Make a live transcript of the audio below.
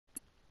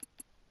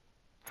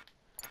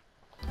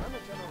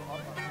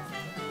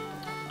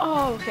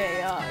Oh,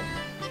 okay,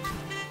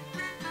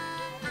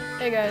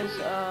 hey guys,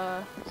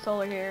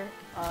 Solar here,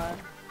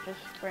 just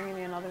bringing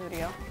you another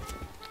video.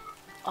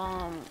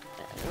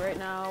 Right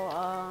now,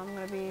 I'm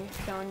gonna be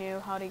showing you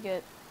how to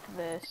get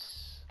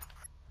this.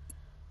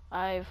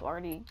 I've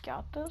already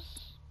got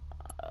this.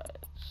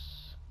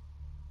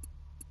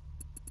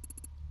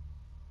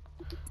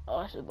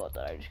 Oh, this is about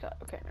that I just got.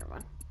 Okay, never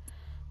mind.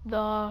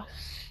 The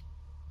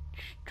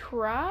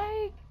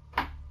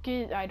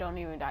I don't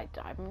even,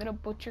 I'm gonna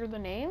butcher the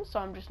name, so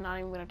I'm just not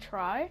even gonna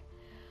try.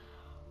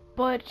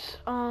 But,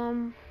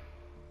 yeah,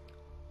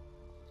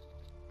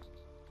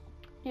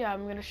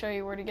 I'm gonna show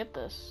you where to get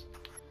this.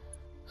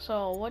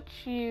 So, what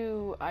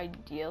you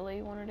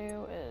ideally want to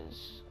do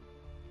is,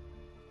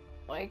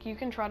 like, you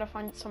can try to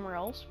find it somewhere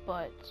else,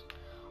 but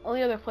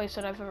only other place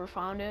that I've ever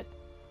found it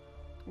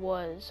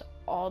was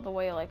all the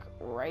way, like,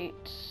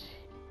 right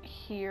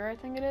here, I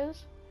think it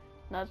is.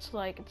 That's,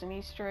 like, it's an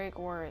Easter egg,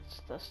 or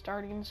it's the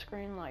starting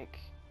screen, like,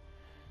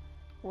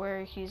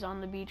 where he's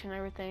on the beach and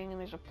everything,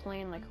 and there's a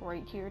plane, like,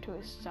 right here to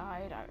his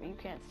side. You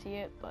can't see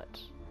it, but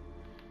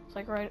it's,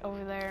 like, right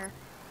over there.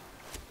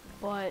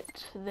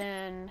 But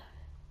then,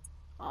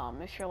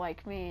 if you're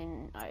like me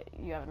and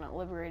you haven't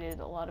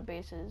liberated a lot of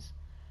bases,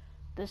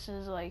 this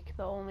is, like,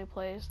 the only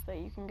place that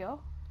you can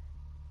go.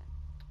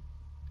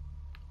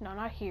 No,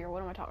 not here.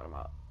 What am I talking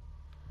about?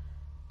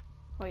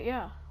 Wait,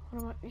 yeah.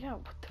 What am I? Yeah,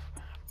 what the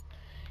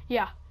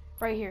yeah,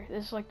 right here.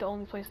 This is, like, the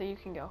only place that you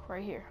can go.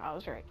 Right here. I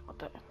was right. What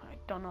the? I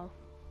don't know.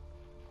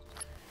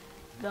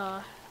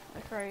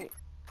 Like, right.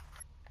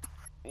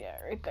 Yeah,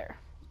 right there.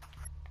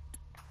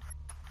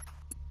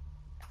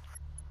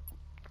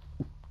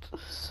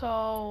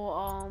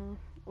 So,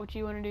 what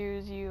you want to do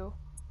is you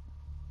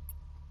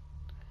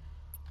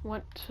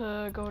want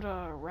to go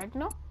to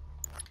Regno.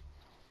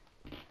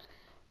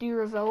 Di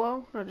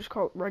Ravello. I just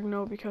call it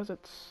Regno because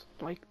it's,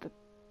 like, the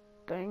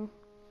thing.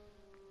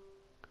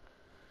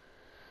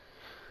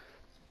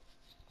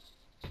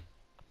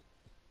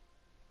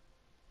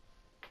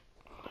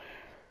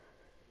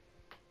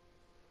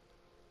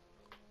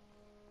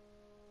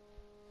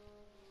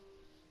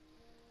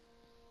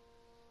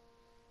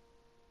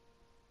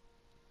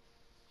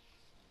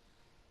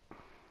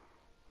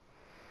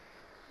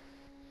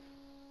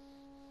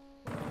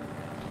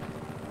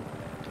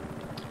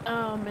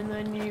 And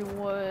then you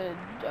would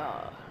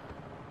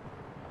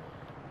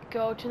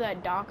go to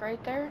that dock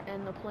right there,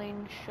 and the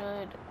plane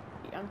should,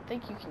 I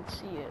think you can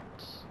see it.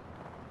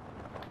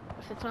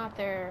 If it's not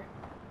there,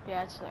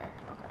 yeah, it's there.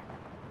 Okay.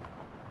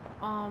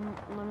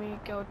 Let me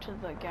go to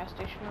the gas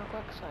station real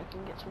quick so I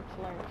can get some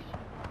flares.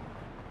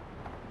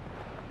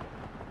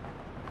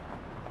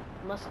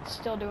 Unless it's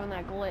still doing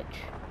that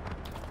glitch.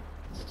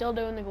 It's still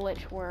doing the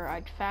glitch where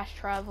I'd fast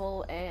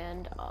travel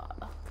and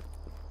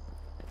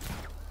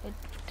it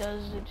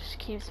just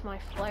keeps my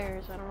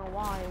flares. I don't know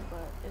why,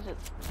 but is it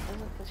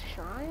the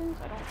shrines?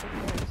 I don't think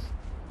it is.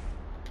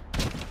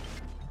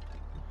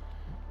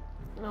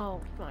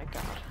 Oh my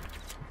god.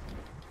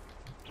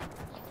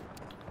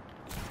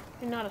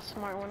 You're not a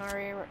smart one, are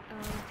you? What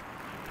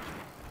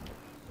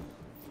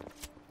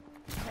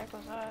the heck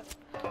was that?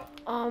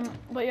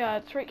 But yeah,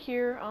 it's right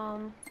here,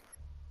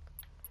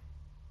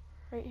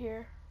 right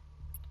here.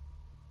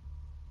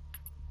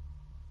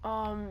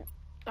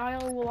 I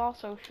will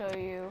also show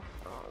you,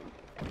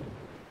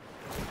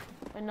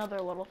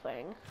 another little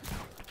thing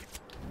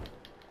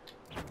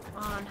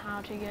on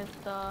how to get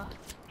the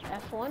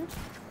F1.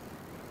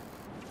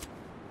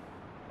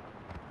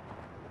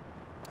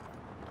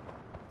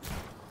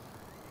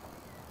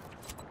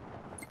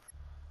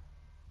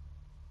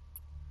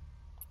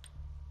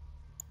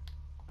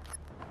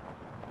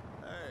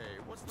 Hey,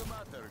 what's the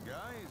matter,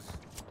 guys?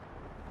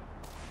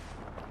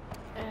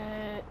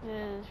 It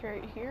is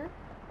right here.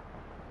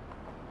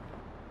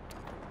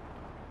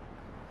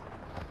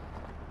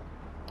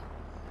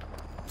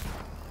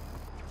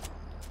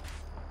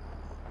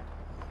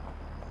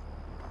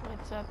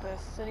 It's at the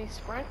city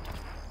sprint.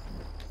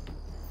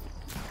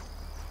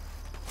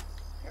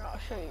 Here, I'll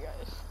show you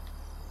guys.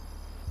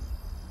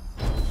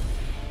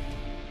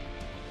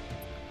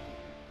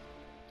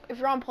 If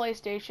you're on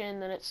PlayStation,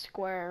 then it's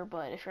square,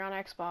 but if you're on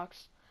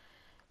Xbox,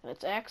 then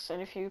it's X,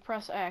 and if you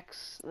press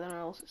X, then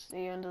it'll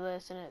see you into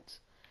this, and it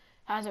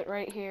has it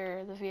right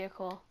here, the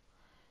vehicle.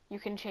 You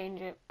can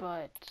change it,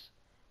 but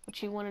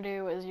what you want to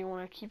do is you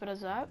want to keep it as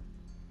that,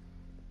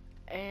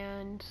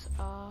 and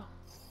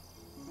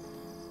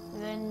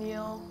then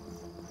you'll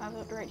have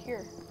it right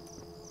here.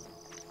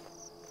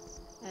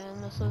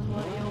 And this is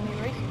what you'll be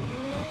racing.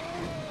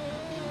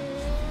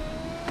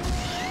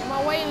 Come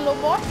on, wait, little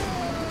boy.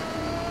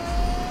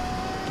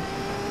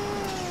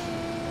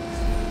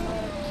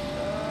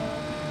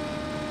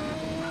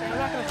 I'm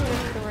not gonna put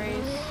it